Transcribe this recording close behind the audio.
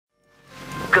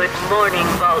Good morning,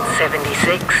 Vault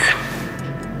 76.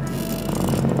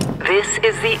 This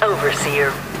is the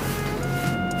Overseer.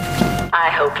 I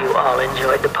hope you all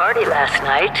enjoyed the party last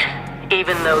night,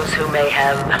 even those who may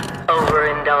have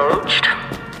overindulged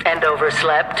and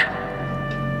overslept.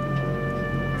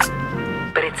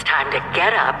 But it's time to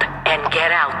get up and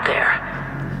get out there.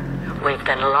 We've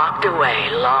been locked away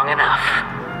long enough.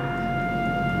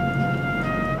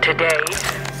 Today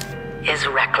is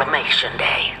Reclamation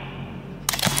Day.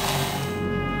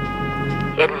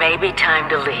 It may be time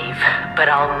to leave, but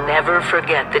I'll never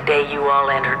forget the day you all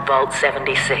entered Vault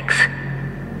 76.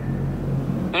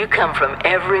 You come from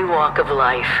every walk of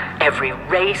life, every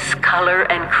race, color,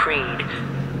 and creed.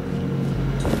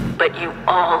 But you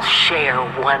all share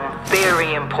one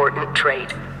very important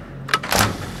trait.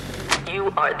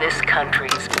 You are this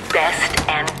country's best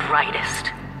and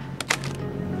brightest.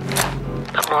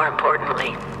 But more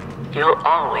importantly, you'll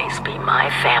always be my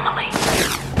family.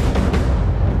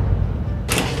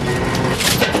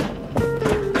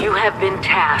 You have been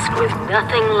tasked with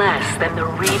nothing less than the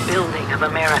rebuilding of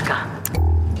America.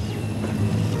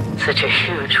 Such a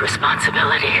huge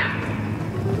responsibility.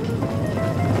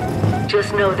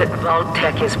 Just know that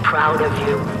Vault-Tec is proud of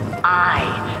you. I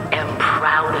am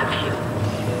proud of you.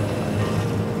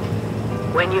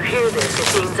 When you hear this,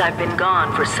 it means I've been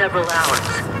gone for several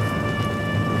hours.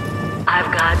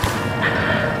 I've got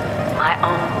my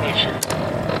own mission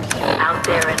out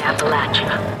there in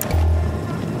Appalachia.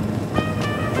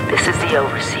 This is the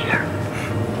Overseer,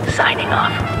 signing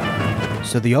off.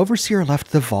 So the Overseer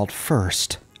left the vault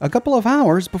first, a couple of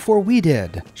hours before we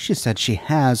did. She said she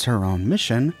has her own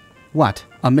mission. What,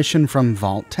 a mission from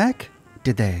Vault-Tec?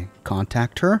 Did they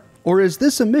contact her? Or is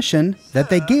this a mission that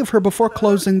they gave her before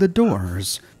closing the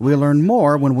doors? We'll learn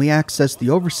more when we access the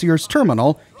Overseer's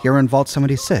terminal here in Vault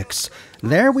 76.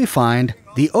 There we find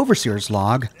the Overseer's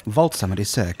log, Vault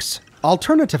 76.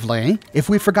 Alternatively, if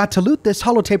we forgot to loot this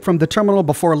holotape from the terminal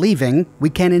before leaving,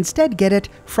 we can instead get it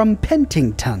from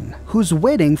Pentington, who's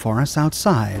waiting for us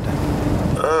outside.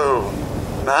 Oh,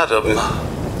 madam.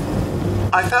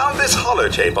 I found this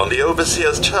holotape on the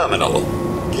Overseer's terminal.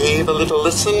 Gave a little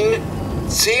listen.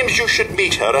 Seems you should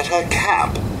meet her at her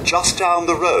camp, just down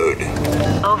the road.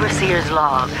 Overseer's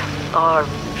log, or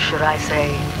should I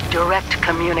say, direct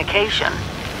communication.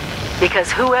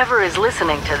 Because whoever is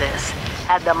listening to this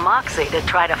had the moxie to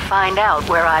try to find out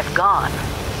where I've gone.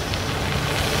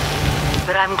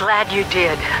 But I'm glad you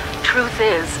did. Truth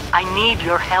is, I need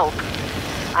your help.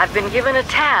 I've been given a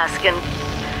task and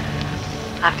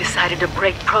I've decided to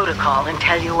break protocol and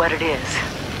tell you what it is.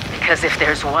 Because if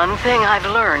there's one thing I've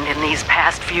learned in these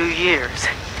past few years,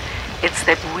 it's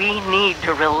that we need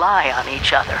to rely on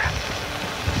each other.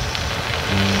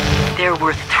 There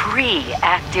were 3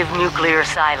 active nuclear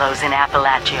silos in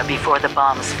Appalachia before the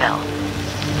bombs fell.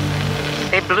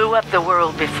 They blew up the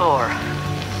world before.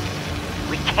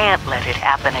 We can't let it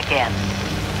happen again.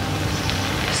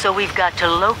 So we've got to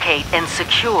locate and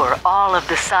secure all of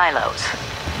the silos.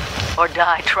 Or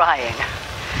die trying.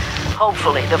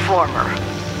 Hopefully the former.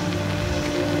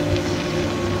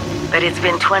 But it's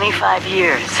been 25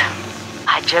 years.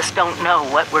 I just don't know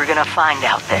what we're gonna find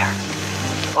out there.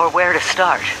 Or where to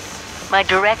start. My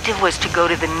directive was to go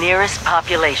to the nearest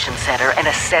population center and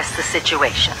assess the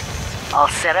situation. I'll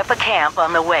set up a camp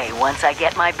on the way once I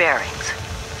get my bearings.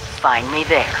 Find me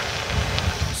there.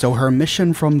 So her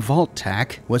mission from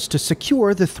Vault-Tec was to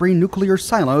secure the 3 nuclear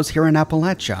silos here in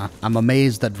Appalachia. I'm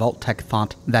amazed that Vault-Tec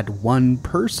thought that one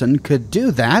person could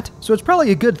do that, so it's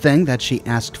probably a good thing that she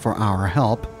asked for our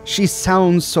help. She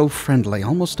sounds so friendly,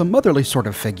 almost a motherly sort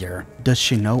of figure. Does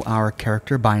she know our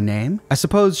character by name? I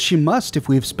suppose she must if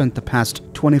we've spent the past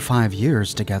 25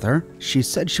 years together. She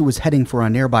said she was heading for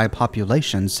a nearby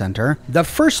population center. The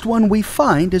first one we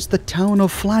find is the town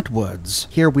of Flatwoods.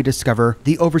 Here we discover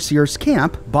the Overseer's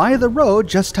camp by the road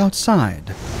just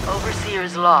outside.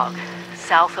 Overseer's log,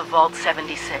 south of Vault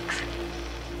 76.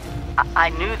 I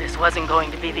knew this wasn't going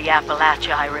to be the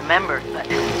Appalachia I remembered, but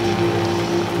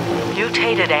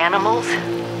mutated animals,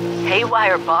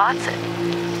 haywire bots, and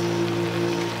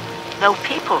no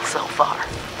people so far.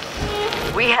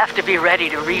 We have to be ready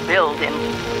to rebuild in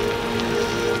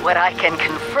what I can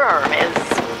confirm is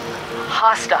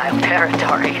hostile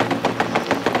territory.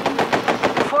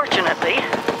 Fortunately,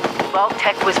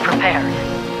 Vault-Tec was prepared.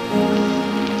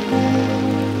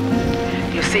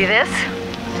 You see this?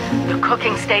 The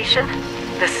cooking station,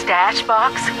 the stash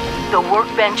box, the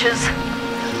workbenches,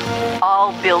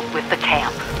 all built with the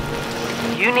camp.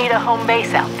 You need a home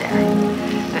base out there.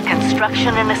 The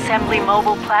construction and assembly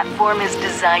mobile platform is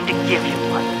designed to give you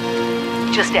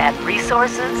one. Just add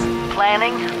resources,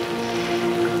 planning,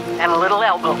 and a little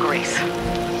elbow grease.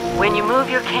 When you move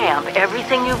your camp,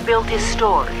 everything you've built is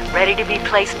stored, ready to be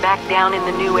placed back down in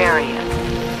the new area.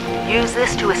 Use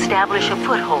this to establish a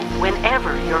foothold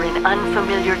whenever you're in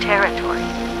unfamiliar territory.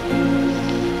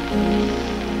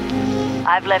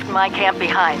 I've left my camp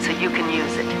behind so you can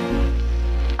use it.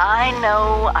 I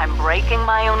know I'm breaking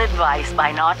my own advice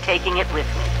by not taking it with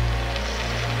me.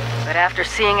 But after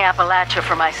seeing Appalachia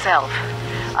for myself,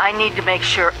 I need to make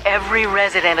sure every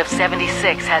resident of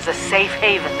 76 has a safe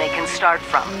haven they can start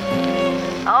from.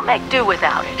 I'll make do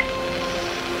without it.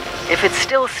 If it's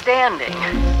still standing,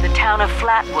 the town of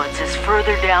Flatwoods is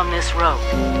further down this road.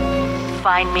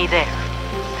 Find me there.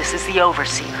 This is the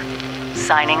Overseer,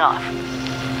 signing off.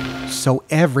 So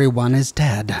everyone is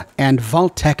dead, and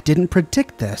Vault-Tec didn't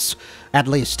predict this. At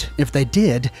least, if they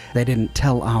did, they didn't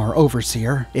tell our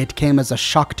Overseer. It came as a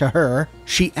shock to her.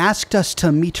 She asked us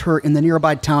to meet her in the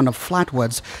nearby town of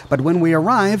Flatwoods, but when we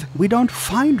arrive, we don't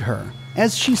find her.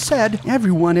 As she said,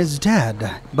 everyone is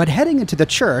dead. But heading into the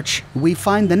church, we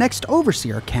find the next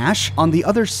Overseer cache on the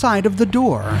other side of the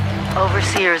door.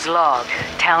 Overseer's log,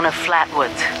 town of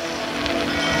Flatwoods.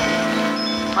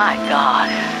 My God.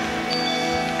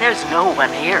 There's no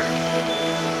one here.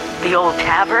 The old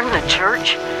tavern, the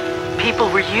church, people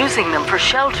were using them for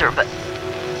shelter, but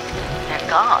they're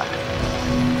gone.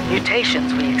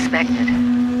 Mutations we expected.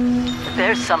 But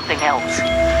there's something else.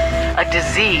 A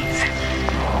disease.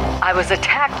 I was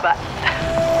attacked by...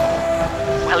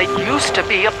 Well, it used to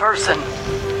be a person,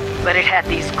 but it had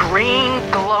these green,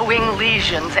 glowing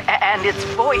lesions, and its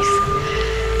voice.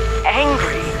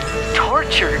 Angry,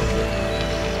 tortured.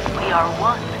 We are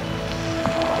one.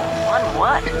 One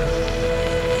what?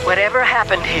 Whatever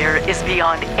happened here is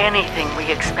beyond anything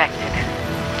we expected.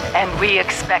 And we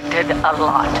expected a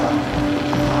lot.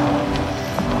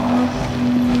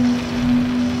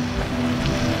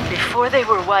 Before they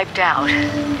were wiped out,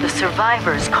 the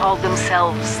survivors called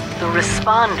themselves the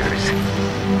Responders.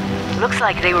 Looks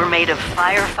like they were made of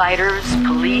firefighters,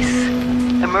 police,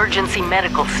 emergency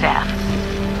medical staff.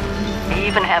 They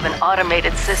even have an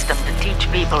automated system to teach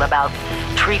people about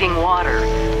treating water,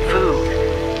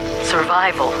 food,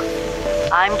 survival.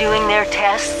 I'm doing their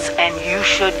tests, and you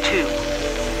should too.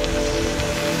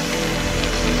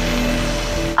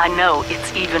 I know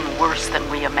it's even worse than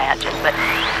we imagined, but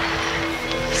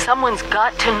someone's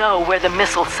got to know where the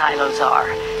missile silos are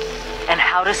and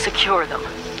how to secure them.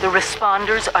 The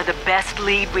Responders are the best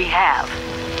lead we have.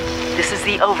 This is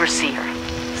the Overseer,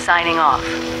 signing off.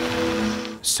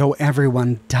 So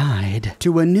everyone died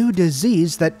to a new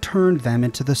disease that turned them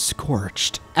into the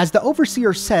Scorched. As the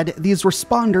Overseer said, these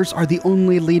Responders are the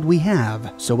only lead we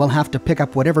have, so we'll have to pick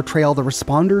up whatever trail the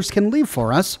Responders can leave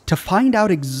for us to find out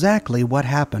exactly what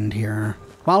happened here.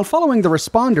 While following the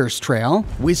Responders trail,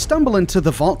 we stumble into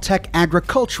the Vault-Tec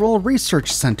Agricultural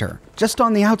Research Center, just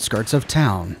on the outskirts of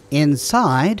town.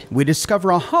 Inside, we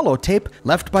discover a holotape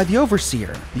left by the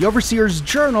Overseer, the Overseer's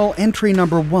journal entry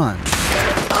number 1.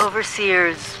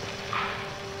 Overseer's,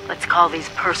 let's call these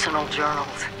personal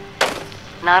journals.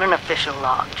 Not an official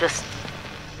log, just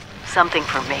something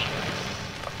for me.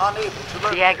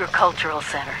 The Agricultural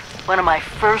Center, one of my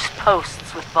first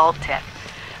posts with Vault-Tec.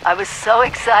 I was so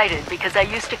excited because I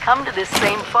used to come to this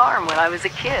same farm when I was a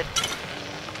kid.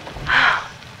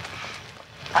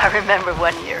 I remember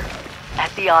one year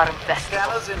at the Autumn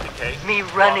Festival, me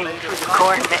running through the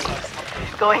corn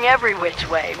maze, going every which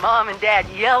way, Mom and Dad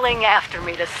yelling after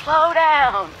me to slow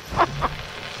down.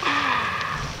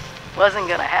 Wasn't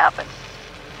gonna happen.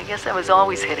 I guess I was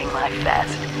always hitting life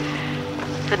fast.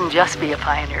 Couldn't just be a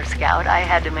Pioneer Scout, I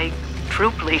had to make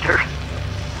troop leader.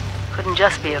 Couldn't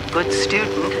just be a good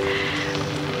student.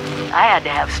 I had to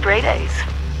have straight A's.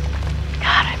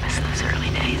 God, I miss those early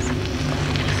days.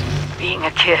 Just being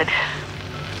a kid.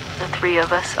 The three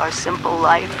of us, our simple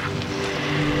life,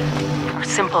 our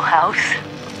simple house.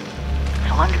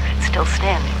 I wonder if it's still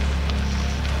standing.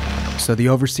 So the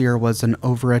Overseer was an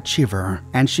overachiever,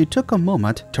 and she took a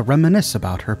moment to reminisce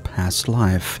about her past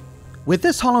life. With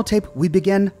this holotape, we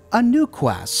begin a new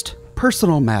quest.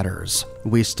 Personal Matters.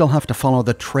 We still have to follow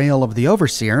the trail of the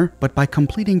Overseer, but by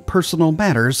completing Personal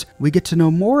Matters, we get to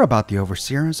know more about the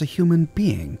Overseer as a human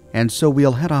being, and so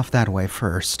we'll head off that way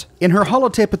first. In her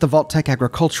holotape at the Vault-Tec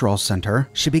Agricultural Center,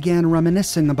 she began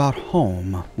reminiscing about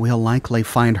home. We'll likely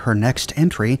find her next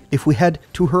entry if we head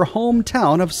to her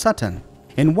hometown of Sutton.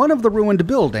 In one of the ruined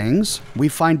buildings, we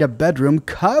find a bedroom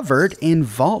covered in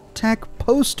Vault-Tec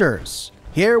posters.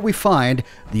 Here we find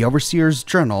the Overseer's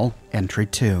Journal, Entry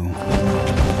 2.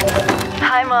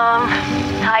 Hi, Mom.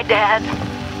 Hi, Dad.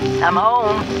 I'm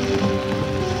home.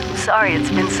 Sorry it's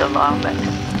been so long, but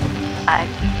I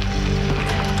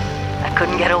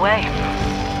couldn't get away.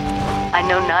 I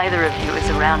know neither of you is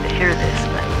around to hear this,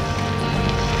 but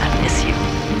I miss you.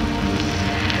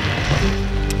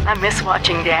 I miss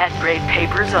watching Dad grade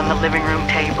papers on the living room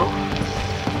table.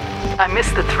 I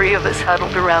miss the three of us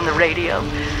huddled around the radio,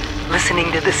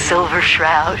 listening to the Silver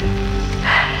Shroud.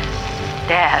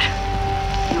 Dad,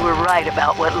 you were right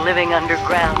about what living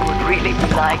underground would really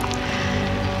be like.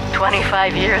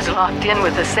 25 years locked in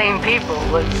with the same people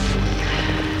was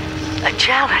a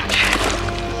challenge.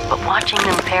 But watching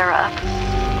them pair up,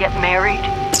 get married,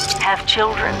 have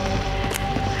children,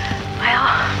 well,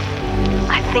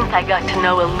 I think I got to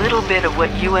know a little bit of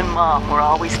what you and Mom were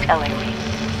always telling me.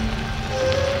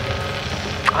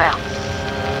 Well,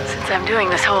 since I'm doing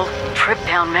this whole trip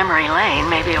down memory lane,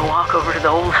 maybe a walk over to the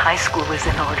old high school is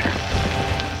in order.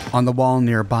 On the wall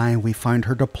nearby, we find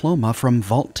her diploma from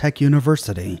Vault-Tec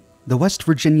University. The West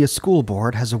Virginia School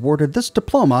Board has awarded this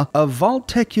diploma of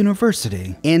Vault-Tec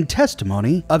University in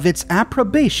testimony of its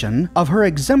approbation of her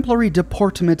exemplary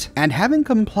deportment and having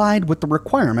complied with the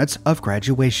requirements of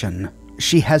graduation.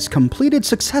 She has completed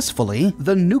successfully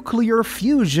the nuclear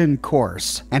fusion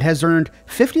course and has earned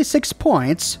 56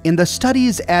 points in the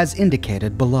studies as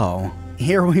indicated below.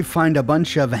 Here we find a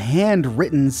bunch of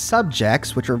handwritten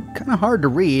subjects, which are kind of hard to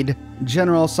read.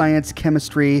 General science,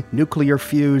 chemistry, nuclear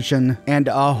fusion, and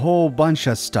a whole bunch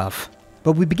of stuff.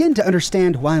 But we begin to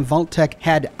understand why Vault-Tec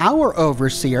had our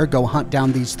overseer go hunt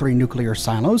down these 3 nuclear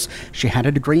silos. She had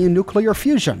a degree in nuclear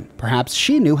fusion. Perhaps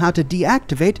she knew how to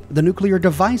deactivate the nuclear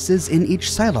devices in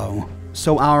each silo.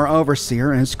 So our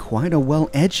overseer is quite a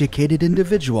well-educated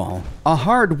individual. A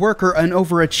hard worker and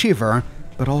overachiever,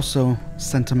 but also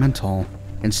sentimental.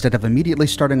 Instead of immediately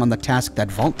starting on the task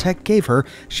that Vault-Tec gave her,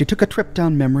 she took a trip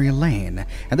down memory lane.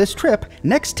 And this trip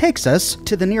next takes us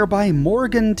to the nearby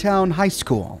Morgantown High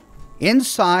School.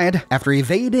 Inside, after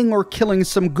evading or killing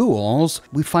some ghouls,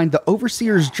 we find the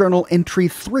Overseer's Journal Entry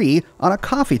 3 on a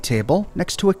coffee table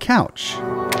next to a couch.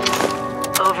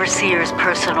 Overseer's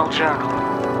Personal Journal.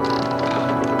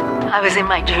 I was in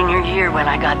my junior year when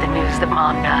I got the news that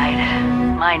Mom died.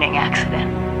 Mining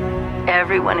accident.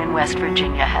 Everyone in West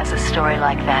Virginia has a story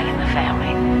like that in the family.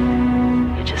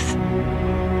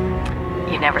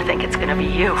 You never think it's gonna be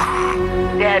you.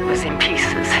 Dad was in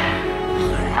pieces.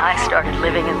 I started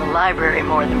living in the library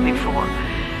more than before,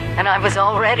 and I was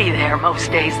already there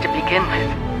most days to begin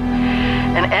with.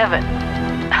 And Evan,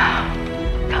 oh,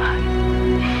 God,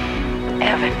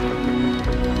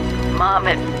 Evan. Mom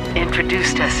had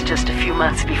introduced us just a few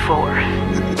months before.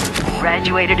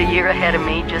 Graduated a year ahead of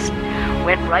me, just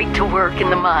went right to work in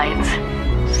the mines.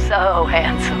 So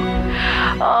handsome.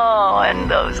 Oh, and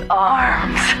those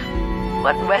arms.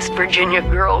 What West Virginia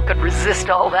girl could resist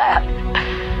all that?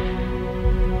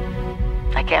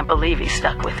 I can't believe he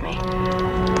stuck with me.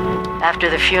 After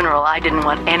the funeral, I didn't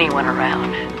want anyone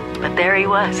around. But there he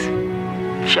was,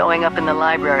 showing up in the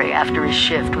library after his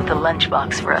shift with a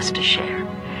lunchbox for us to share.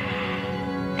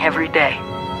 Every day.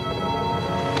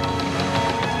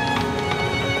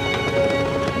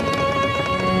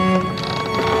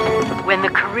 When the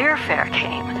career fair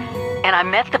came, and I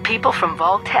met the people from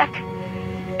Vault-Tec,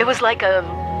 it was like a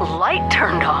light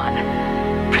turned on.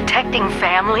 Protecting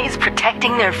families,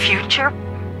 protecting their future,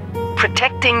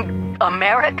 protecting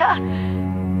America.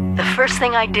 The first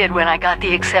thing I did when I got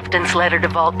the acceptance letter to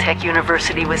Vault-Tec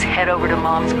University was head over to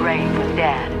Mom's grave with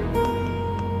Dad.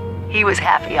 He was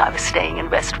happy I was staying in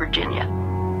West Virginia.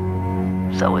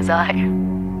 So was I.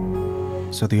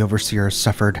 So the Overseer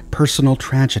suffered personal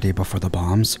tragedy before the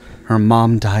bombs. Her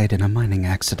mom died in a mining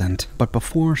accident. But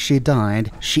before she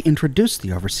died, she introduced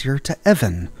the Overseer to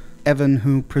Evan. Evan,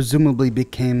 who presumably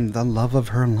became the love of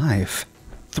her life.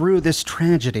 Through this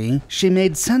tragedy, she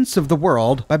made sense of the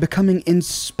world by becoming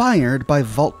inspired by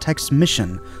Vault-Tec's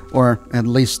mission, or at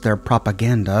least their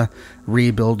propaganda,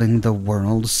 rebuilding the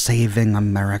world, saving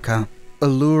America,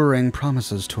 alluring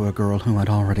promises to a girl who had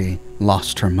already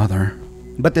lost her mother.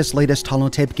 But this latest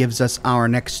holotape gives us our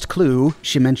next clue.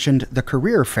 She mentioned the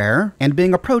career fair and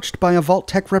being approached by a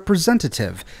Vault-Tec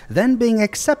representative, then being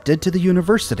accepted to the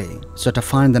university. So to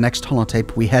find the next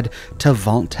holotape, we head to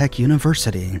Vault-Tec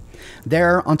University.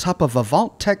 There, on top of a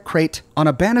Vault-Tec crate, on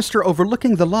a banister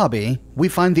overlooking the lobby, we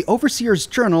find the Overseer's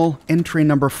Journal, entry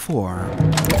number 4.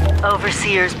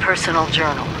 Overseer's Personal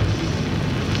Journal.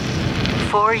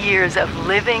 4 years of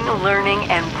living, learning,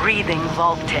 and breathing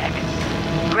Vault-Tec.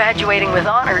 Graduating with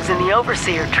honors in the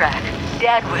Overseer track.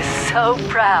 Dad was so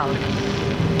proud.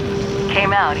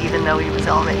 Came out even though he was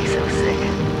already so sick.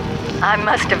 I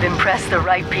must have impressed the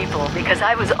right people because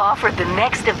I was offered the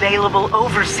next available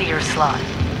Overseer slot.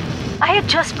 I had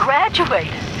just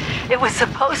graduated. It was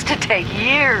supposed to take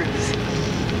years.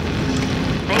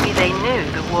 Maybe they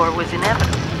knew the war was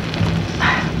inevitable.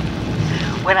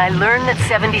 When I learned that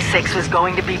 76 was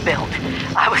going to be built,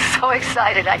 I was so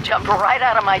excited I jumped right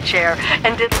out of my chair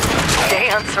and did a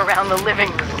dance around the living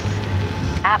room.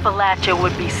 Appalachia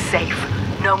would be safe,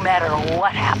 no matter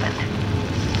what happened.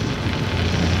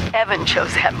 Evan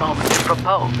chose that moment to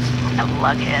propose, a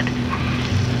lughead.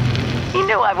 He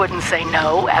knew I wouldn't say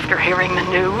no after hearing the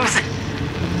news.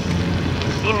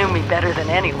 He knew me better than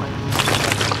anyone.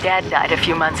 Dad died a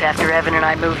few months after Evan and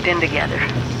I moved in together.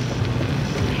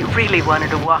 He really wanted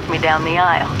to walk me down the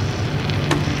aisle.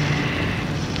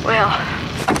 Well,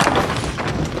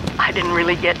 I didn't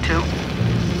really get to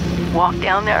walk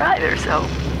down there either, so...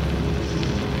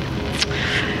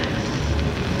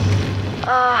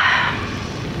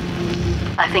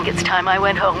 I think it's time I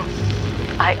went home.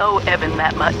 I owe Evan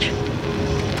that much.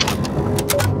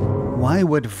 Why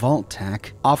would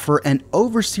Vault-Tec offer an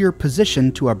overseer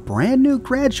position to a brand new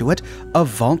graduate of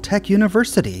Vault-Tec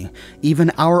University?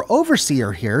 Even our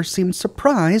overseer here seemed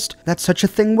surprised that such a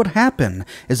thing would happen.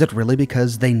 Is it really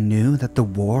because they knew that the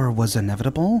war was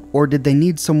inevitable? Or did they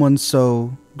need someone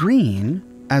so green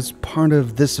as part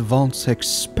of this Vault's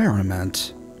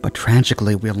experiment? But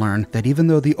tragically, we learn that even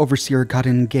though the overseer got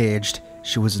engaged,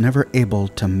 she was never able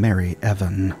to marry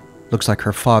Evan. Looks like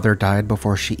her father died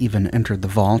before she even entered the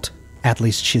vault. At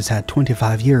least she's had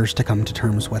 25 years to come to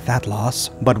terms with that loss.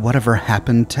 But whatever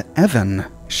happened to Evan?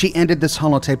 She ended this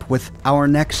holotape with our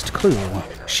next clue.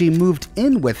 She moved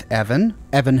in with Evan,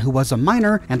 who was a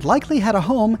miner and likely had a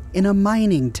home in a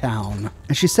mining town.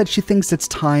 And she said she thinks it's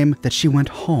time that she went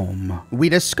home. We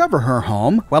discover her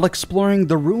home while exploring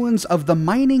the ruins of the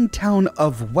mining town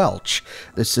of Welch.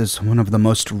 This is one of the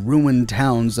most ruined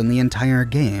towns in the entire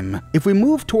game. If we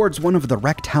move towards one of the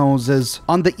wrecked houses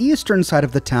on the eastern side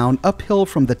of the town, uphill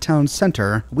from the town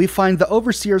center, we find the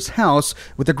overseer's house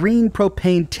with a green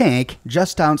propane tank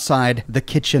just outside the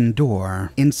kitchen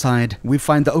door. Inside, we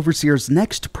find the overseer's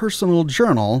next personal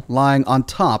journal lying on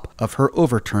top of her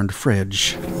overturned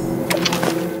fridge.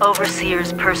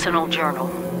 Overseer's personal journal.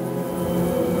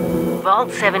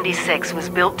 Vault 76 was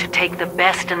built to take the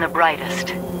best and the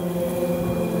brightest.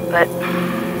 But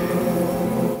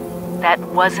that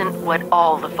wasn't what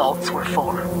all the vaults were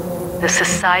for. The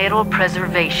Societal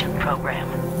Preservation Program.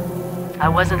 I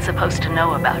wasn't supposed to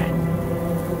know about it.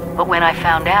 But when I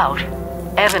found out,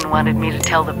 Evan wanted me to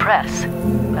tell the press,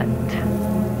 but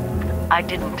I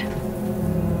didn't.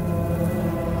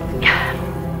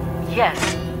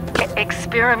 Yes,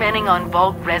 experimenting on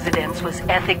Vault residents was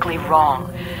ethically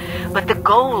wrong, but the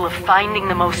goal of finding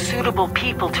the most suitable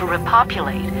people to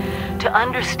repopulate, to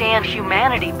understand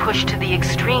humanity pushed to the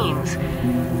extremes,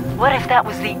 what if that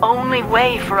was the only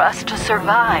way for us to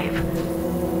survive?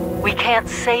 We can't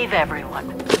save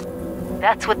everyone.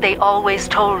 That's what they always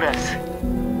told us.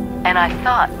 And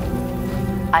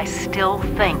I still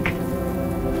think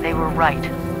they were right.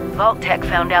 Vault-Tec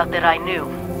found out that I knew.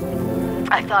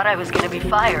 I thought I was going to be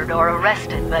fired or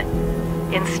arrested, but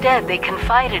instead they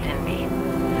confided in me.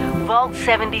 Vault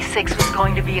 76 was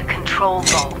going to be a control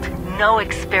vault, no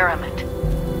experiment.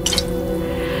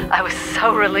 I was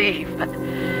so relieved, but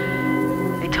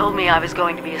they told me I was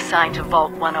going to be assigned to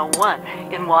Vault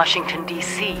 101 in Washington,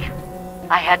 D.C.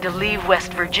 I had to leave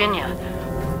West Virginia,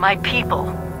 my people,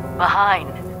 behind.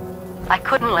 I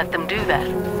couldn't let them do that.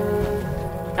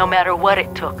 No matter what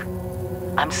it took.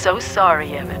 I'm so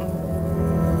sorry, Evan.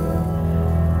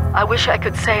 I wish I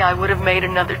could say I would have made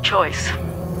another choice.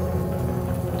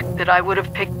 That I would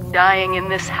have picked dying in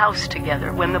this house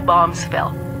together when the bombs fell.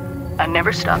 I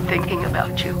never stopped thinking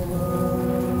about you.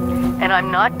 And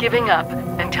I'm not giving up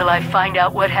until I find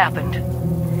out what happened.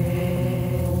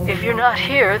 If you're not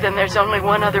here, then there's only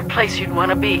one other place you'd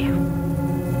want to be.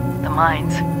 The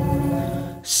mines.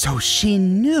 So she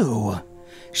knew.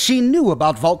 She knew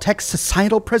about Vault-Tec's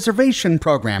Societal Preservation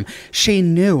Program. She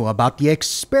knew about the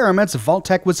experiments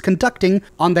Vault-Tec was conducting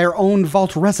on their own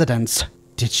Vault residents.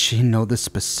 Did she know the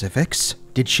specifics?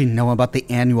 Did she know about the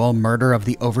annual murder of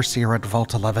the Overseer at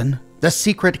Vault 11? The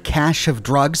secret cache of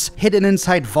drugs hidden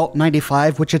inside Vault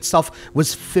 95, which itself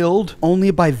was filled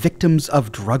only by victims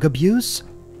of drug abuse?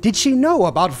 Did she know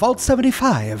about Vault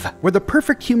 75, where the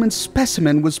perfect human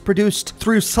specimen was produced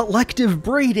through selective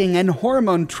breeding and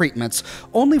hormone treatments,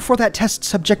 only for that test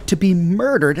subject to be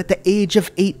murdered at the age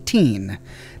of 18?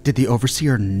 Did the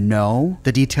Overseer know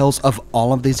the details of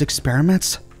all of these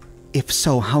experiments? If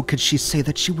so, how could she say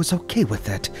that she was okay with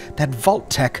it, that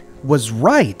Vault-Tec was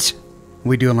right?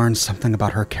 We do learn something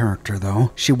about her character, though.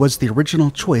 She was the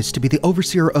original choice to be the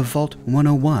Overseer of Vault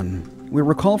 101. We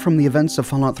recall from the events of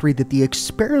Fallout 3 that the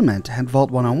experiment at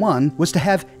Vault 101 was to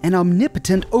have an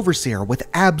omnipotent overseer with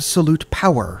absolute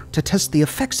power to test the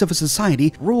effects of a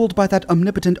society ruled by that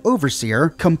omnipotent overseer,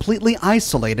 completely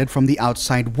isolated from the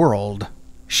outside world.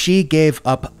 She gave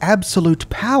up absolute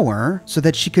power so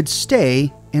that she could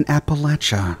stay in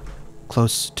Appalachia,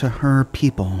 close to her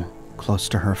people, close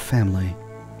to her family.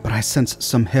 But I sense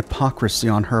some hypocrisy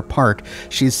on her part.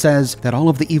 She says that all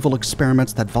of the evil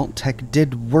experiments that Vault-Tec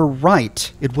did were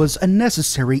right. It was a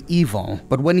necessary evil.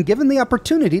 But when given the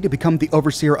opportunity to become the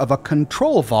overseer of a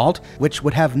control vault, which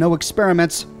would have no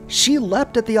experiments, she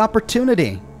leapt at the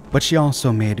opportunity. But she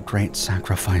also made great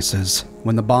sacrifices.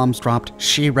 When the bombs dropped,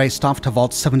 she raced off to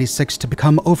Vault 76 to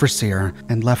become overseer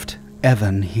and left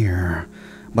Evan here.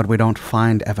 But we don't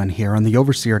find Evan here, and the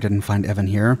overseer didn't find Evan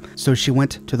here, so she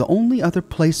went to the only other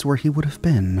place where he would have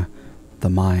been, the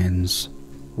mines.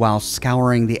 While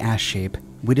scouring the ash heap,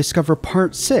 we discover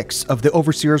part 6 of the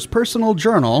overseer's personal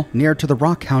journal near to the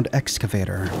Rockhound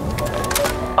excavator.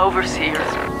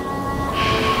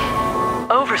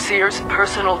 Overseer's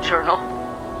personal journal.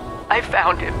 I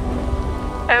found him.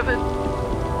 Evan.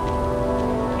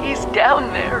 He's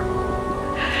down there.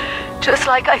 Just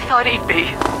like I thought he'd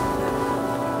be.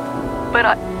 But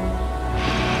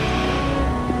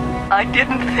I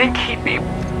didn't think he'd be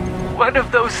one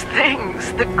of those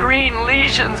things, the green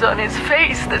lesions on his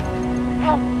face that...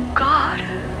 Oh, God.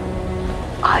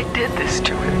 I did this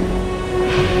to him.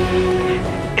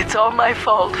 It's all my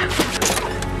fault.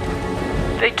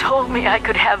 They told me I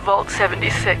could have Vault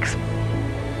 76,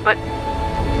 but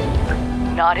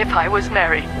not if I was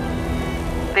married.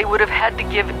 They would have had to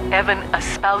give Evan a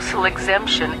spousal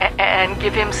exemption and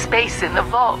give him space in the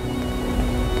vault.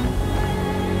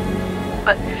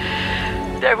 But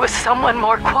there was someone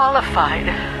more qualified.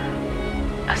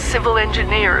 A civil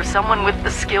engineer, someone with the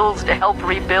skills to help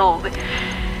rebuild.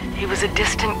 He was a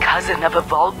distant cousin of a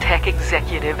Vault-Tec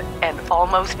executive and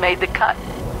almost made the cut.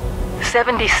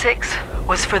 76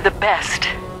 was for the best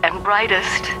and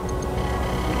brightest,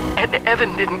 and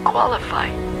Evan didn't qualify.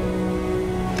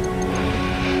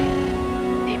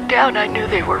 Deep down, I knew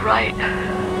they were right.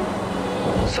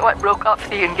 So I broke off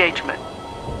the engagement.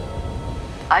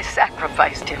 I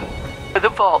sacrificed him for the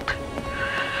vault,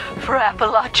 for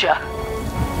Appalachia.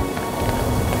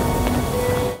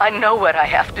 I know what I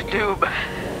have to do,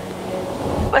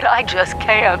 but I just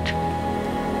can't.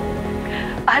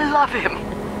 I love him.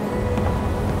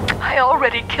 I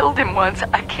already killed him once.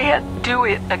 I can't do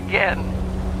it again.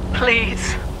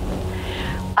 Please.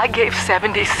 I gave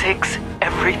 76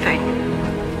 everything.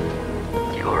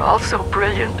 You were all so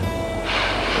brilliant.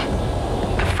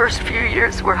 The first few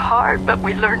years were hard, but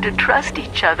we learned to trust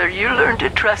each other. You learned to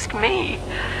trust me.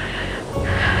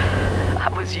 I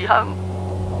was young.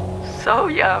 So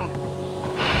young.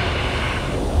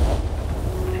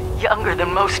 Younger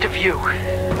than most of you.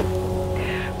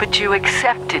 But you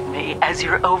accepted me as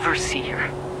your overseer.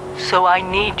 So I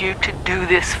need you to do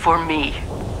this for me.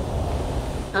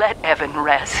 Let Evan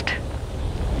rest.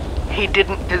 He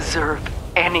didn't deserve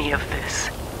any of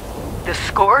this. The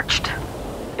Scorched,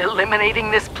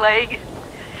 eliminating this plague,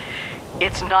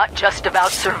 it's not just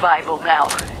about survival now.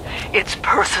 It's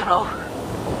personal.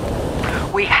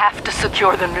 We have to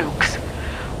secure the nukes.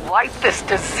 Wipe this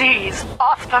disease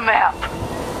off the map.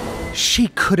 She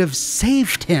could have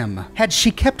saved him. Had she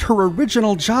kept her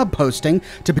original job posting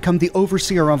to become the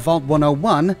overseer of Vault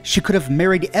 101, she could have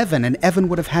married Evan and Evan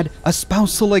would have had a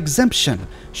spousal exemption.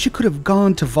 She could have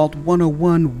gone to Vault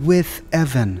 101 with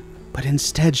Evan. But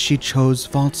instead she chose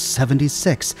Vault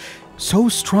 76. So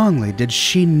strongly did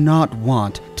she not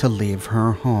want to leave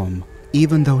her home.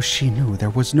 Even though she knew there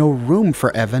was no room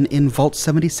for Evan in Vault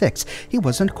 76. He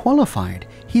wasn't qualified.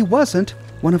 He wasn't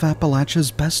one of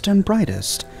Appalachia's best and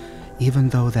brightest. Even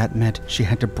though that meant she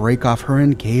had to break off her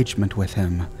engagement with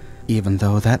him. Even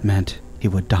though that meant he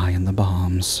would die in the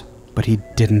bombs. But he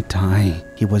didn't die.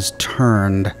 He was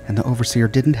turned, and the overseer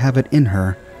didn't have it in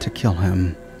her to kill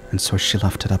him. And so she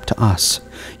left it up to us.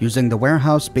 Using the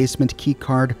warehouse basement key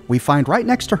card we find right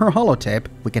next to her holotape,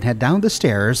 we can head down the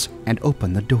stairs and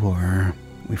open the door.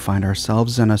 We find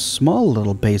ourselves in a small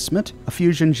little basement, a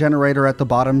fusion generator at the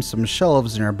bottom, some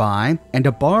shelves nearby, and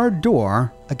a barred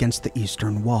door against the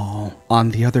eastern wall.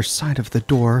 On the other side of the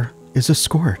door is a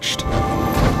Scorched.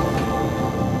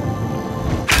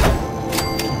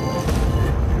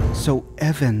 So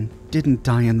Evan didn't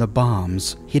die in the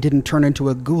bombs. He didn't turn into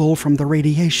a ghoul from the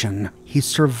radiation. He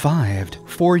survived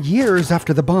for years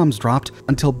after the bombs dropped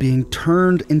until being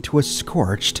turned into a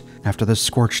Scorched after the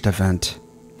Scorched event.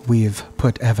 We've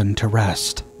put Evan to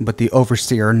rest, but the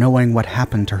Overseer, knowing what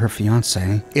happened to her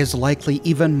fiancé, is likely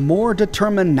even more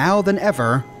determined now than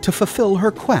ever to fulfill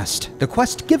her quest. The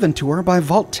quest given to her by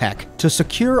Vault-Tec to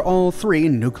secure all 3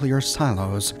 nuclear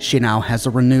silos. She now has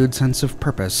a renewed sense of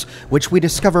purpose, which we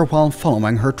discover while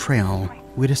following her trail.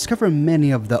 We discover many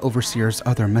of the Overseer's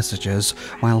other messages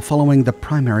while following the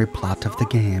primary plot of the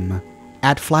game.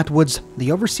 At Flatwoods,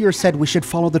 the Overseer said we should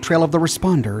follow the trail of the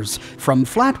Responders. From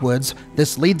Flatwoods,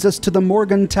 this leads us to the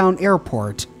Morgantown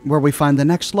Airport, where we find the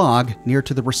next log near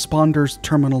to the Responders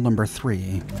Terminal Number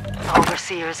 3.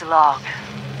 Overseer's log,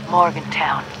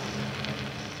 Morgantown.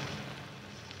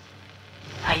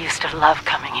 I used to love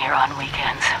coming here on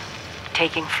weekends,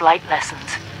 taking flight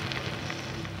lessons.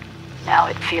 Now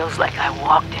it feels like I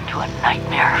walked into a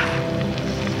nightmare.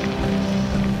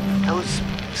 Those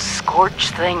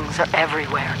scorched things are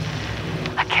everywhere.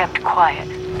 I kept quiet.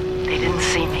 They didn't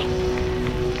see me.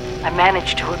 I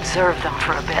managed to observe them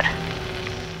for a bit.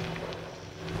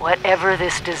 Whatever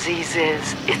this disease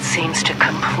is, it seems to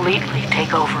completely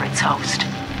take over its host.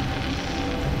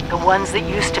 The ones that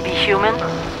used to be human,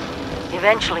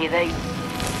 eventually they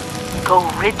go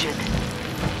rigid,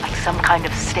 like some kind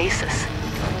of stasis.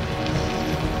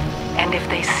 And if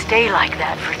they stay like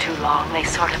that for too long, they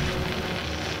sort of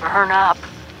burn up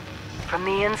from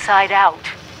the inside out.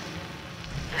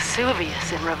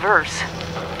 Vesuvius in reverse.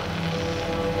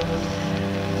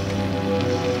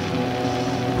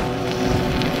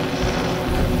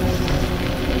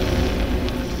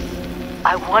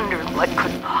 I wondered what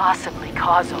could possibly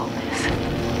cause all this.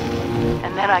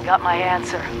 And then I got my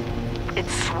answer. It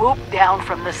swooped down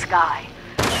from the sky,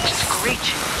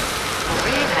 screeching,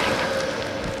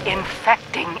 breathing,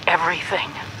 infecting everything.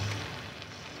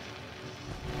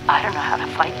 I don't know how to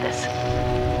fight this.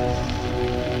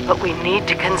 But we need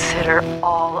to consider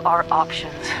all our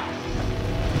options.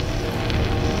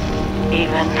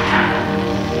 Even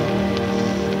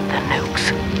the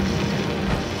nukes.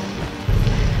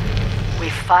 We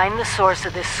find the source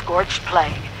of this scorched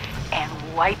plague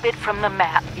and wipe it from the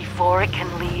map before it can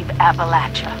leave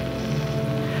Appalachia.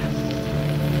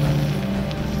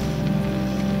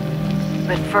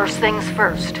 But first things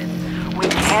first, we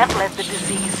can't let the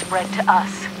disease spread to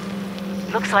us.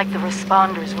 Looks like the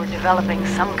Responders were developing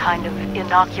some kind of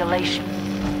inoculation.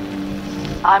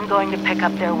 I'm going to pick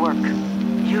up their work.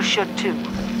 You should too.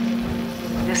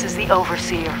 This is the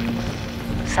Overseer,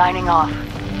 signing off.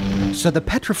 So the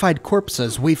petrified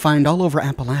corpses we find all over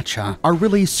Appalachia are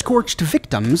really scorched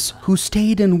victims who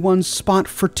stayed in one spot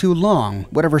for too long.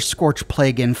 Whatever scorch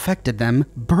plague infected them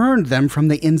burned them from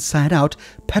the inside out,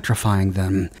 petrifying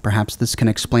them. Perhaps this can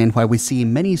explain why we see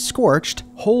many scorched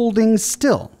holding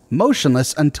still,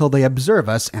 motionless until they observe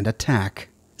us and attack.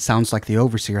 Sounds like the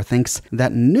Overseer thinks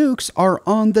that nukes are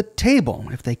on the table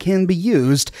if they can be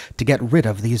used to get rid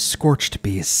of these scorched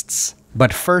beasts.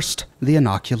 But first, the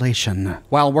inoculation.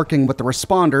 While working with the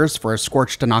Responders for a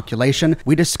scorched inoculation,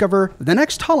 we discover the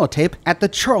next holotape at the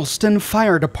Charleston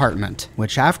Fire Department,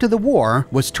 which after the war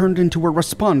was turned into a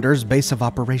Responders base of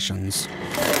operations.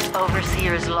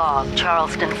 Overseer's log,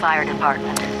 Charleston Fire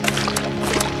Department.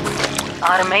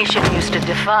 Automation used to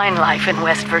define life in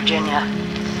West Virginia.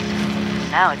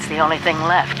 Now it's the only thing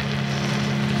left.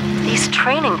 These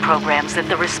training programs that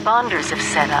the Responders have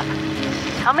set up.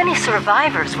 How many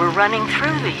survivors were running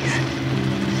through these?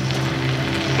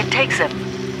 It takes a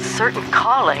certain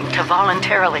calling to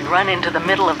voluntarily run into the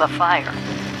middle of a fire.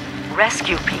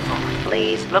 Rescue people.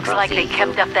 Please. Looks like they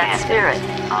kept up that spirit.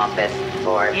 Office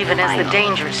for even as the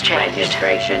dangers changed.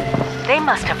 Registration. They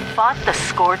must have fought the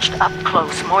scorched up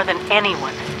close more than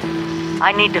anyone.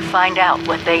 I need to find out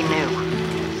what they knew.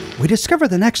 We discover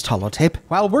the next holotape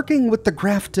while working with the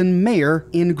Grafton mayor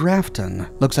in Grafton.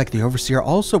 Looks like the Overseer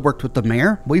also worked with the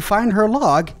mayor. We find her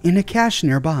log in a cache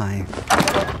nearby.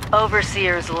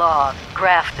 Overseer's log,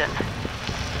 Grafton.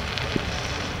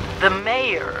 The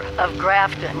mayor of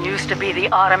Grafton used to be the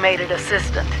automated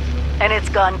assistant, and it's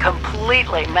gone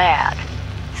completely mad.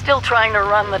 Still trying to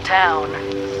run the town.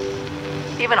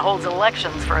 Even holds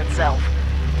elections for itself.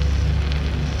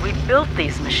 We built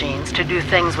these machines to do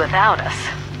things without us.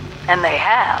 And they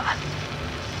have.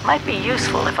 Might be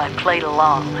useful if I played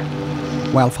along.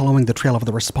 While following the trail of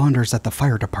the Responders at the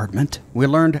fire department, we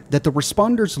learned that the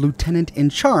Responders lieutenant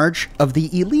in charge of the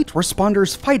elite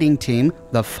Responders fighting team,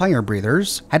 the Fire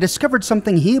Breathers, had discovered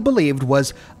something he believed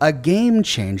was a game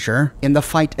changer in the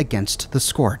fight against the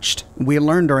Scorched. We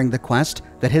learned during the quest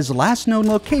that his last known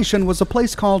location was a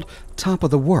place called Top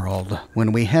of the World.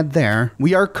 When we head there,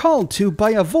 we are called to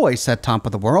by a voice at Top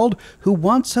of the World who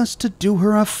wants us to do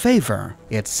her a favor.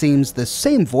 It seems the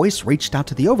same voice reached out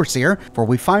to the Overseer, for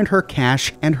we find her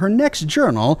cache and her next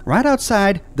journal right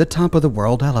outside the Top of the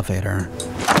World elevator.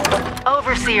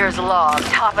 Overseer's log,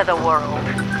 Top of the World.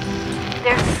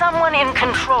 There's someone in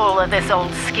control of this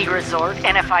old ski resort,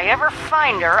 and if I ever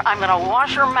find her, I'm gonna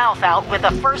wash her mouth out with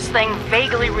the first thing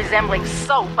vaguely resembling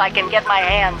soap I can get my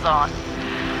hands on.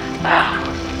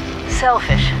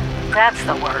 Selfish. That's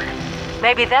the word.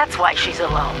 Maybe that's why she's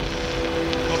alone.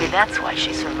 Maybe that's why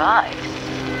she survived.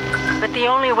 But the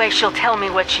only way she'll tell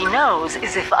me what she knows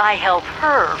is if I help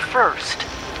her first.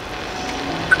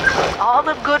 All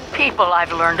the good people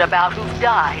I've learned about who've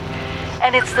died,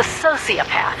 and it's the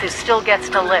sociopath who still gets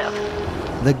to live.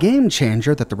 The game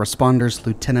changer that the Responder's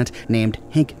lieutenant named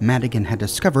Hank Madigan had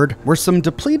discovered were some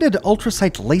depleted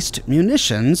ultracite-laced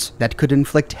munitions that could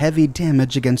inflict heavy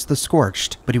damage against the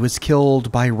Scorched, but he was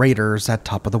killed by raiders at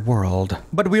Top of the World.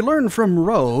 But we learn from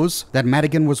Rose that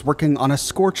Madigan was working on a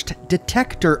Scorched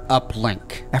detector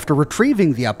uplink. After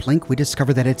retrieving the uplink, we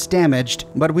discover that it's damaged,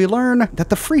 but we learn that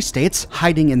the Free States,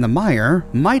 hiding in the mire,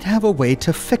 might have a way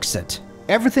to fix it.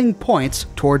 Everything points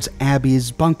towards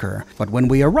Abby's bunker, but when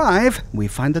we arrive, we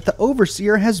find that the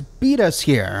Overseer has beat us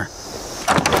here.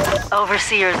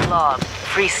 Overseer's log,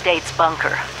 Free State's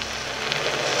bunker.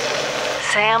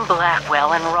 Sam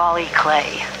Blackwell and Raleigh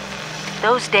Clay.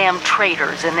 Those damn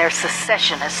traitors and their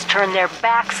secessionists turned their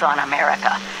backs on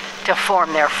America to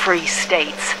form their Free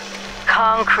States.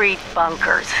 Concrete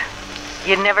bunkers.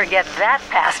 You'd never get that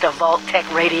past a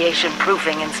Vault-Tec radiation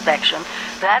proofing inspection,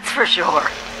 that's for sure.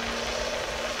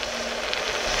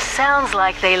 Sounds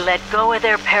like they let go of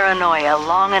their paranoia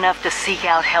long enough to seek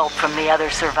out help from the other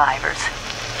survivors.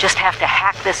 Just have to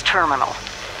hack this terminal,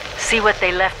 see what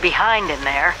they left behind in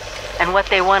there, and what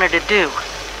they wanted to do.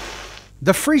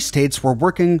 The Free States were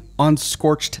working on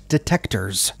Scorched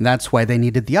detectors. That's why they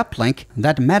needed the uplink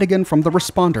that Madigan from the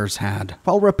Responders had.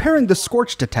 While repairing the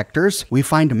Scorched detectors, we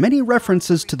find many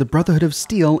references to the Brotherhood of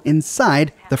Steel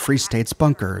inside the Free States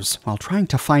bunkers. While trying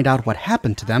to find out what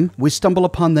happened to them, we stumble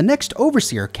upon the next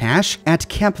Overseer cache at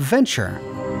Camp Venture.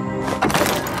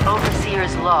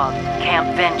 Overseer's log,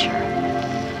 Camp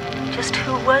Venture. Just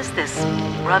who was this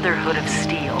Brotherhood of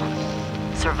Steel?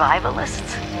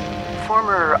 Survivalists?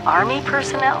 Former Army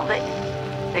personnel?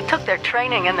 They took their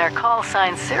training and their call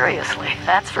signs seriously,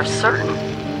 that's for certain.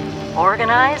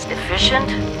 Organized, efficient,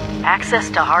 access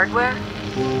to hardware.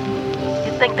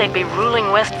 You'd think they'd be ruling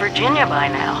West Virginia by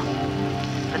now.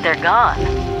 But they're gone.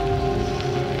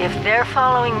 If they're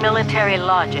following military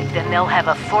logic, then they'll have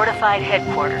a fortified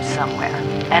headquarters somewhere,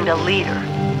 and a leader.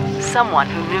 Someone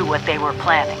who knew what they were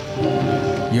planning.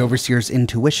 The Overseer's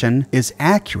intuition is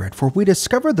accurate, for we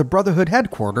discover the Brotherhood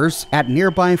headquarters at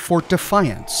nearby Fort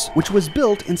Defiance, which was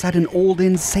built inside an old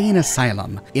insane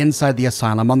asylum. Inside the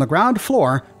asylum, on the ground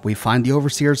floor, we find the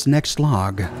Overseer's next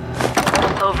log.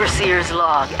 Overseer's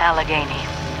log, Allegheny.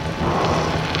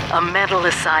 A mental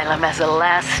asylum as a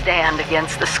last stand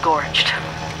against the Scorched.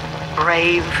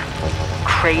 Brave,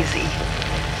 crazy,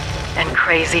 and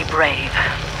crazy brave.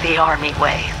 The Army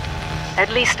way. At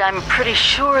least I'm pretty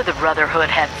sure the Brotherhood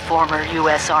had former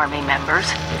U.S. Army members,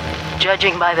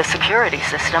 judging by the security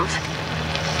systems.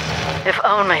 If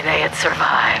only they had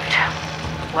survived.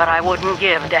 What I wouldn't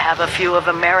give to have a few of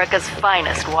America's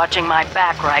finest watching my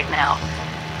back right now.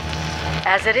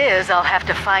 As it is, I'll have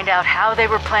to find out how they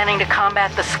were planning to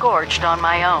combat the Scorched on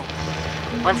my own.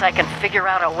 Once I can figure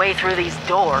out a way through these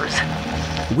doors.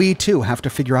 We too have to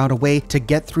figure out a way to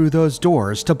get through those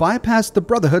doors to bypass the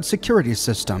Brotherhood security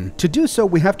system. To do so,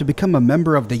 we have to become a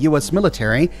member of the U.S.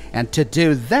 military, and to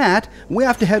do that, we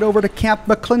have to head over to Camp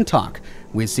McClintock.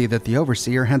 We see that the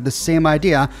Overseer had the same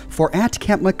idea, for at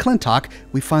Camp McClintock,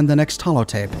 we find the next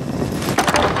holotape.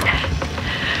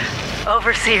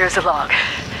 Overseer's log.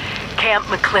 Camp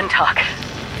McClintock.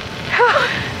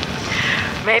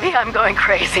 Maybe I'm going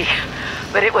crazy.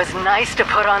 But it was nice to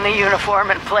put on the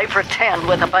uniform and play pretend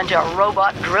with a bunch of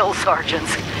robot drill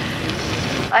sergeants.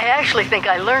 I actually think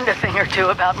I learned a thing or two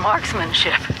about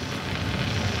marksmanship.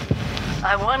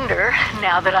 I wonder,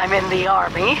 now that I'm in the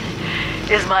Army,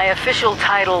 is my official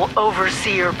title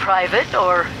Overseer Private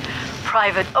or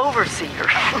Private Overseer?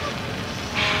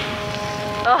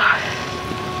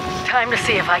 Oh, time to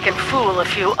see if I can fool a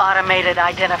few automated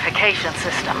identification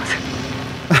systems.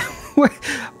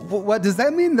 What does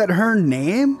that mean, that her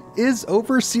name is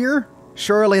Overseer?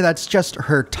 Surely that's just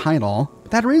her title.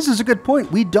 That raises a good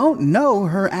point. We don't know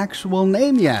her actual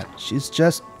name yet. She's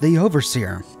just the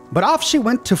Overseer. But off she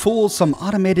went to fool some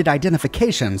automated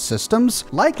identification systems,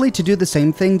 likely to do the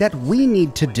same thing that we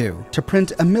need to do, to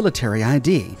print a military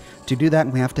ID. To do that,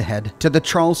 we have to head to the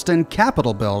Charleston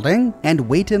Capitol building and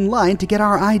wait in line to get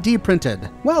our ID printed.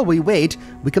 While we wait,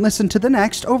 we can listen to the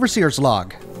next Overseer's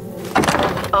log.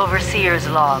 Overseer's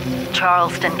log,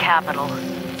 Charleston Capitol.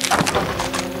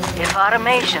 If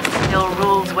automation still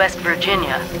rules West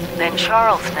Virginia, then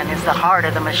Charleston is the heart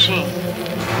of the machine.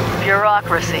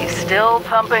 Bureaucracy still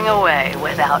pumping away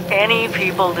without any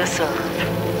people to serve.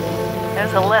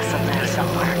 There's a lesson there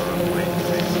somewhere.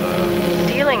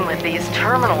 Dealing with these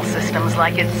terminal systems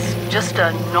like it's just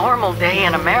a normal day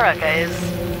in America is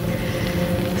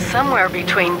somewhere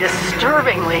between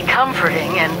disturbingly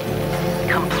comforting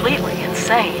and completely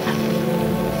insane.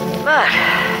 But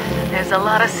there's a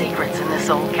lot of secrets in this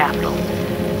old capital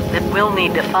that we'll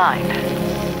need to find.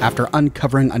 After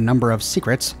uncovering a number of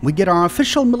secrets, we get our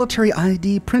official military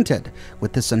ID printed.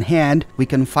 With this in hand, we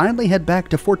can finally head back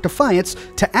to Fort Defiance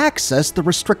to access the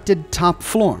restricted top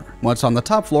floor. Once on the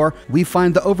top floor, we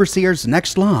find the Overseer's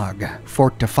next log,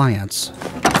 Fort Defiance.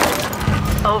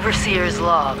 Overseer's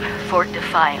log, Fort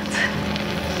Defiance.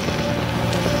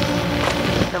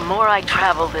 The more I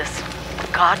travel this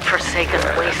godforsaken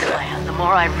wasteland, the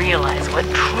more I realize what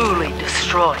truly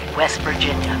destroyed West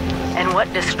Virginia, and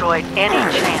what destroyed any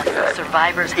chance the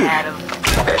survivors had of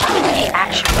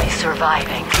actually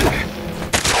surviving.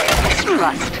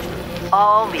 Mistrust.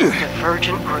 All these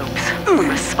divergent groups,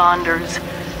 responders,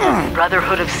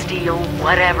 Brotherhood of Steel,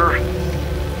 whatever.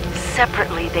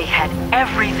 Separately, they had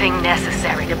everything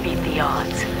necessary to beat the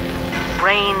odds.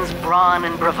 Brains, brawn,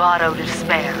 and bravado to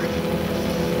spare.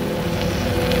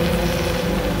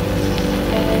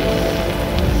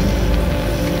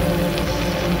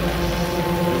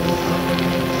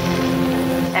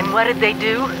 And what did they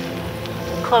do?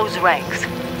 Close ranks.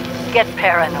 Get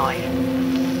paranoid.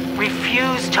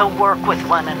 Refuse to work with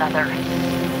one another.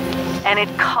 And it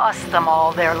cost them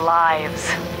all their lives.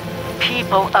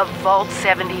 People of Vault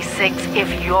 76,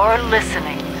 if you're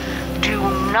listening, do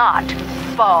not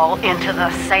fall into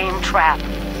the same trap.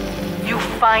 You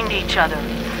find each other.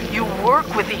 You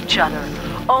work with each other.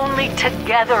 Only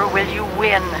together will you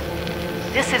win.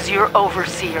 This is your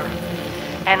Overseer.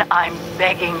 And I'm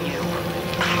begging you,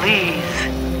 please,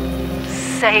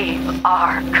 save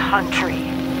our country.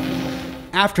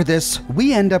 After this,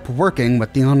 we end up working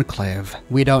with the Enclave.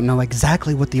 We don't know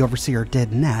exactly what the Overseer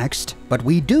did next, but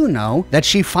we do know that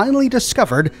she finally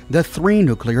discovered the 3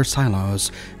 nuclear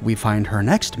silos. We find her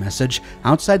next message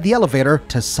outside the elevator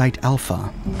to Site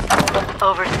Alpha.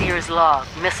 Overseer's log,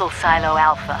 Missile Silo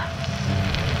Alpha.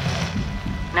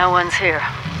 No one's here.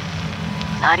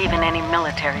 Not even any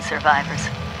military survivors.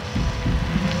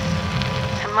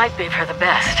 It might be for the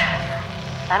best.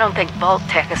 I don't think Vault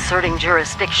Tech asserting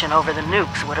jurisdiction over the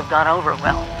nukes would have gone over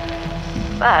well.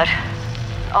 But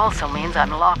it also means I'm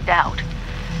locked out.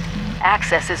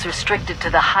 Access is restricted to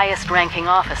the highest-ranking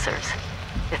officers.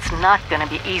 It's not going to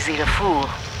be easy to fool.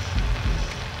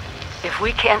 If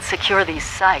we can't secure these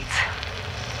sites...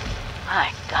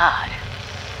 My God.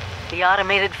 The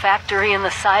automated factory in the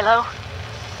silo?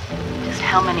 Just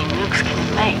how many nukes can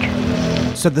it make?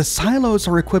 So the silos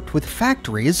are equipped with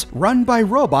factories run by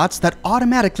robots that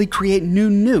automatically create new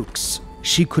nukes.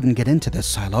 She couldn't get into this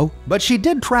silo, but she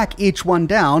did track each one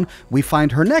down. We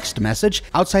find her next message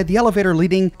outside the elevator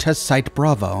leading to Site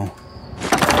Bravo.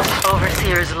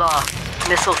 Overseer's log,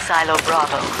 Missile Silo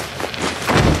Bravo.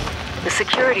 The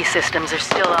security systems are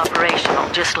still operational,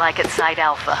 just like at Site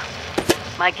Alpha.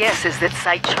 My guess is that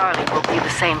Site Charlie will be the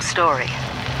same story.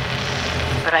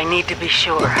 But I need to be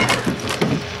sure.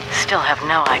 Still have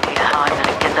no idea how I'm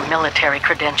going to get the military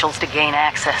credentials to gain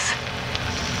access.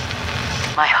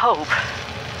 My hope,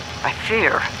 my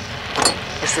fear,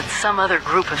 is that some other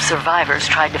group of survivors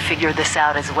tried to figure this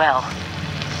out as well.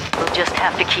 We'll just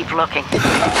have to keep looking.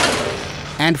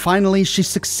 And finally, she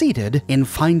succeeded in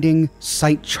finding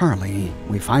Site Charlie.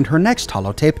 We find her next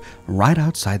holotape right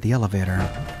outside the elevator.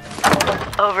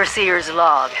 Overseer's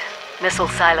log, Missile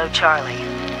Silo Charlie.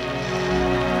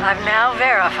 I've now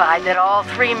verified that all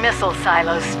 3 missile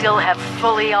silos still have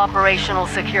fully operational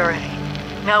security.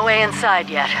 No way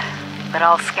inside yet, but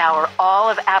I'll scour all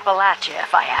of Appalachia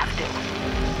if I have to.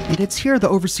 And it's here the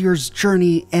Overseer's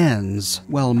journey ends.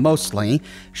 Well, mostly.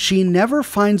 She never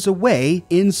finds a way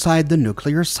inside the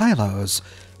nuclear silos.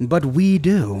 But we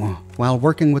do. While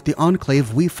working with the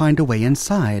Enclave, we find a way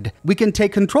inside. We can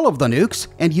take control of the nukes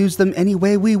and use them any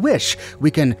way we wish. We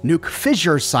can nuke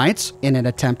fissure sites in an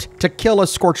attempt to kill a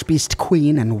Scorch Beast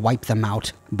queen and wipe them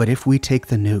out. But if we take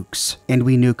the nukes and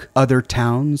we nuke other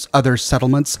towns, other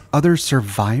settlements, other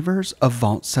survivors of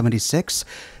Vault 76,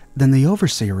 then the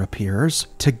Overseer appears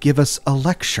to give us a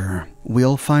lecture.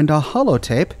 We'll find a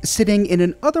holotape sitting in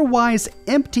an otherwise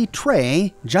empty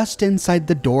tray just inside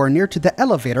the door near to the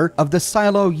elevator of the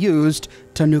silo used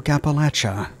to nuke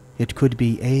Appalachia. It could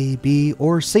be A, B,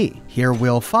 or C. Here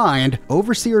we'll find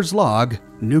Overseer's log,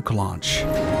 nuke launch.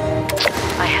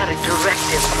 I had a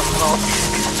directive from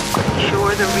Vault-Tec to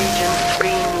secure the region's 3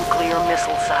 nuclear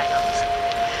missile silos.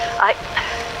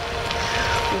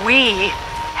 We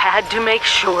had to make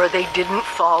sure they didn't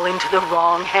fall into the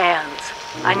wrong hands.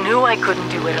 I knew I couldn't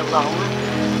do it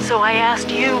alone, so I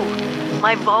asked you,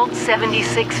 my Vault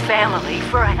 76 family,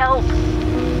 for help.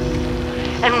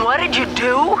 And what did you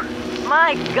do?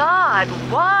 My God,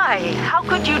 why? How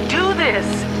could you do this?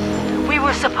 We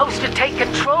were supposed to take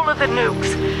control of the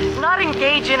nukes, not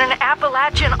engage in an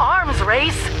Appalachian arms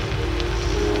race.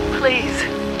 Please,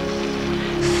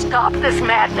 stop this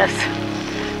madness.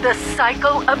 The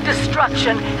cycle of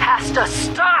destruction has to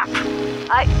stop!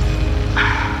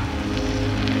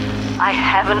 I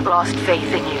haven't lost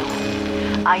faith in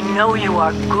you. I know you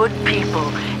are good people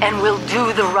and will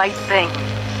do the right thing.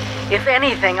 If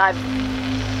anything, I've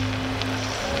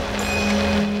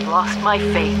lost my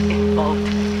faith in Vault.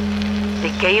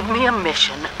 They gave me a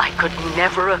mission I could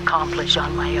never accomplish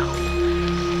on my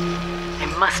own. They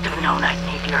must have known I'd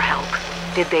need your help.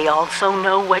 Did they also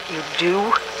know what you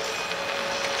do?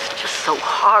 Just so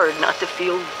hard not to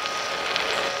feel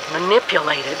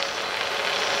manipulated.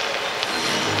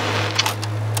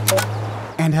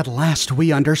 And at last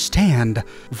we understand.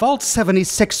 Vault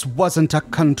 76 wasn't a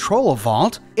control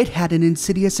vault. It had an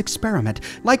insidious experiment,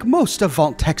 like most of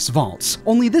Vault-Tec's vaults.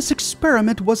 Only this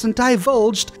experiment wasn't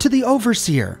divulged to the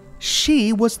Overseer.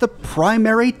 She was the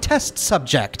primary test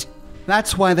subject.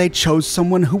 That's why they chose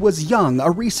someone who was young,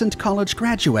 a recent college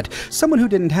graduate, someone who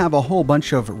didn't have a whole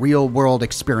bunch of real-world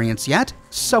experience yet,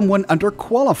 someone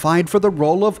underqualified for the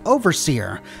role of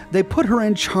Overseer. They put her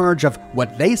in charge of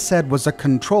what they said was a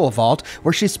control vault,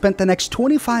 where she spent the next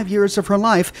 25 years of her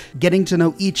life getting to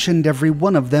know each and every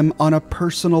one of them on a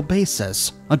personal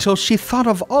basis, until she thought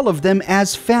of all of them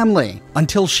as family,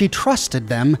 until she trusted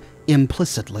them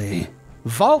implicitly.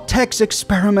 Vault-Tec's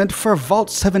experiment for Vault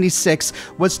 76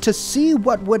 was to see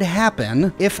what would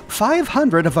happen if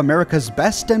 500 of America's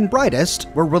best and brightest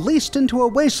were released into a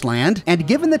wasteland and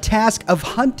given the task of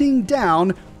hunting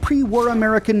down pre-war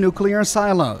American nuclear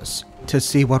silos. To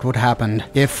see what would happen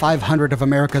if 500 of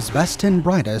America's best and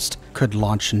brightest could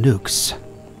launch nukes.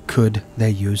 Could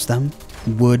they use them?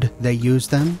 Would they use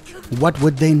them? What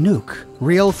would they nuke?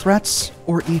 Real threats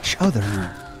or each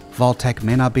other? Vault-Tec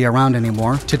may not be around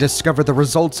anymore to discover the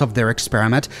results of their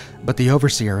experiment, but the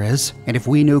Overseer is, and if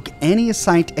we nuke any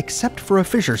site except for a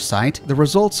fissure site, the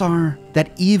results are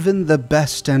that even the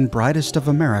best and brightest of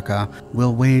America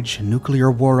will wage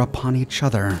nuclear war upon each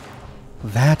other.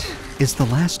 That is the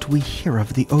last we hear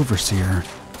of the Overseer.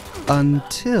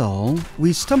 Until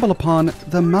we stumble upon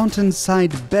the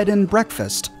Mountainside Bed and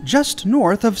Breakfast, just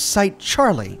north of Site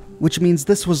Charlie, which means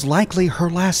this was likely her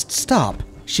last stop.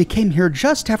 She came here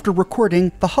just after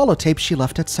recording the holotape she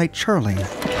left at Site Charlie.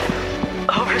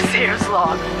 Overseer's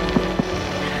log.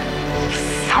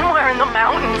 Somewhere in the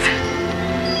mountains.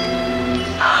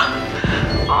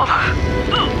 Oh,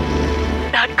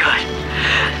 not good.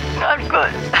 Not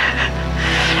good.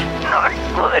 Not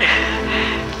good.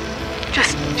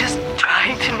 Just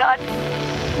trying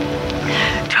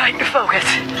to focus.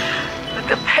 But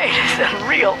the pain is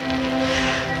unreal.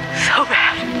 So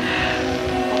bad.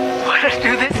 I'm gonna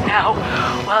do this now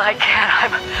while I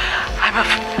can. I'm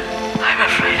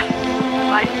afraid I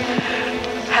might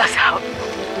pass out.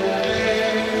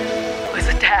 Was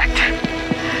attacked.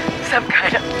 Some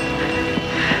kind of...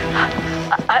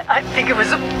 I think it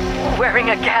was wearing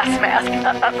a gas mask,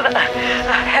 a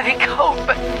heavy coat,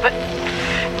 but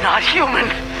not human.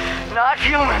 Not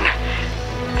human.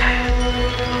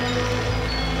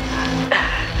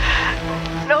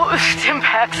 No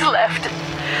stimpaks left.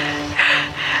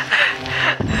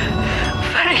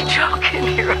 Funny joke in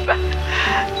here about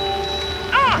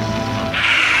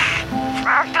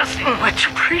practicing what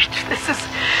you preach. This is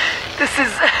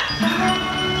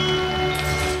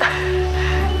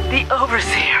the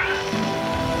Overseer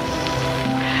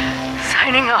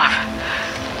signing off.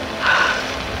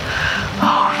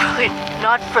 Hopefully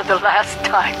not for the last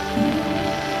time.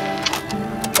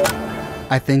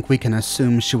 I think we can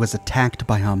assume she was attacked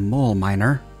by a mole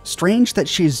miner. Strange that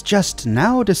she's just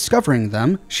now discovering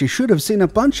them. She should have seen a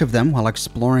bunch of them while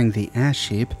exploring the ash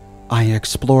heap. I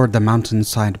explored the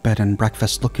mountainside bed and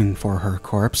breakfast looking for her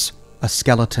corpse. A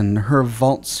skeleton, her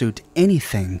vault suit,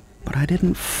 anything, but I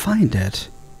didn't find it.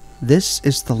 This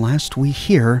is the last we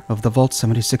hear of the Vault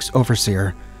 76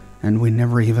 Overseer, and we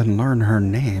never even learn her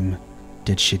name.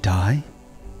 Did she die?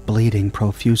 Bleeding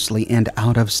profusely and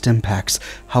out of stim packs.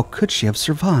 How could she have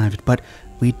survived? But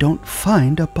we don't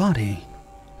find a body.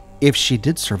 If she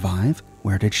did survive,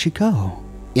 where did she go?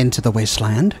 Into the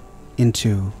wasteland?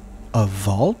 Into a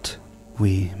vault?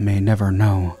 We may never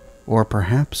know. Or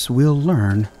perhaps we'll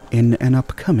learn in an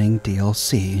upcoming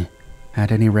DLC.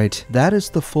 At any rate, that is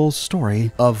the full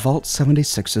story of Vault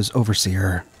 76's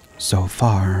Overseer so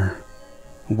far.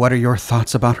 What are your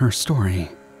thoughts about her story?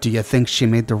 Do you think she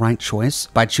made the right choice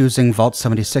by choosing Vault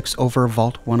 76 over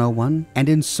Vault 101, and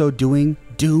in so doing,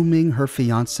 dooming her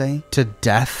fiancé to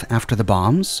death after the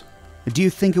bombs? Do you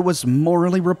think it was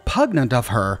morally repugnant of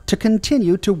her to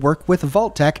continue to work with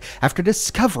Vault-Tec after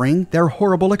discovering their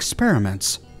horrible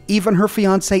experiments? Even her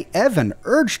fiancé Evan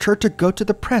urged her to go to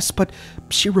the press, but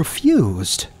she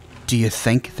refused. Do you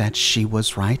think that she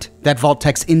was right? That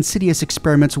Vault-Tec's insidious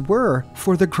experiments were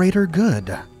for the greater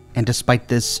good? And despite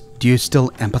this, do you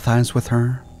still empathize with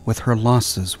her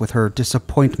losses, with her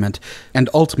disappointment, and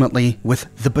ultimately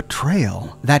with the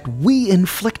betrayal that we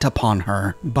inflict upon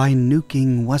her by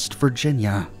nuking West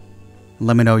Virginia?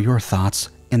 Let me know your thoughts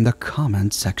in the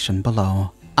comments section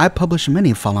below. I publish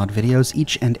many Fallout videos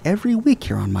each and every week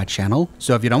here on my channel,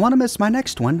 so if you don't want to miss my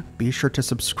next one, be sure to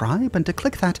subscribe and to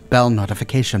click that bell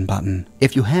notification button.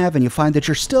 If you have and you find that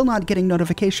you're still not getting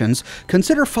notifications,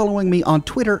 consider following me on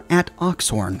Twitter at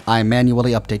Oxhorn. I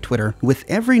manually update Twitter with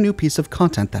every new piece of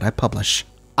content that I publish.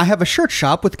 I have a shirt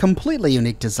shop with completely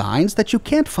unique designs that you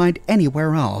can't find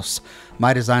anywhere else.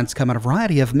 My designs come in a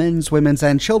variety of men's, women's,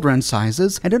 and children's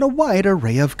sizes, and in a wide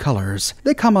array of colors.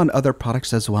 They come on other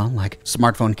products as well, like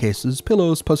smartphone cases,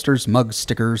 pillows, posters, mugs,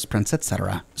 stickers, prints,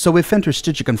 etc. So if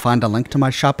interested, you can find a link to my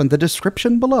shop in the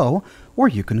description below, or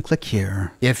you can click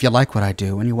here. If you like what I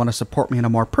do and you want to support me in a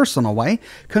more personal way,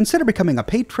 consider becoming a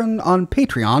patron on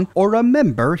Patreon or a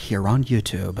member here on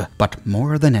YouTube. But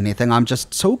more than anything, I'm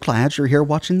just so glad you're here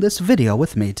watching this video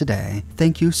with me today.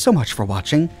 Thank you so much for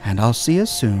watching, and I'll see you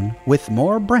soon with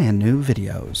more brand new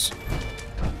videos.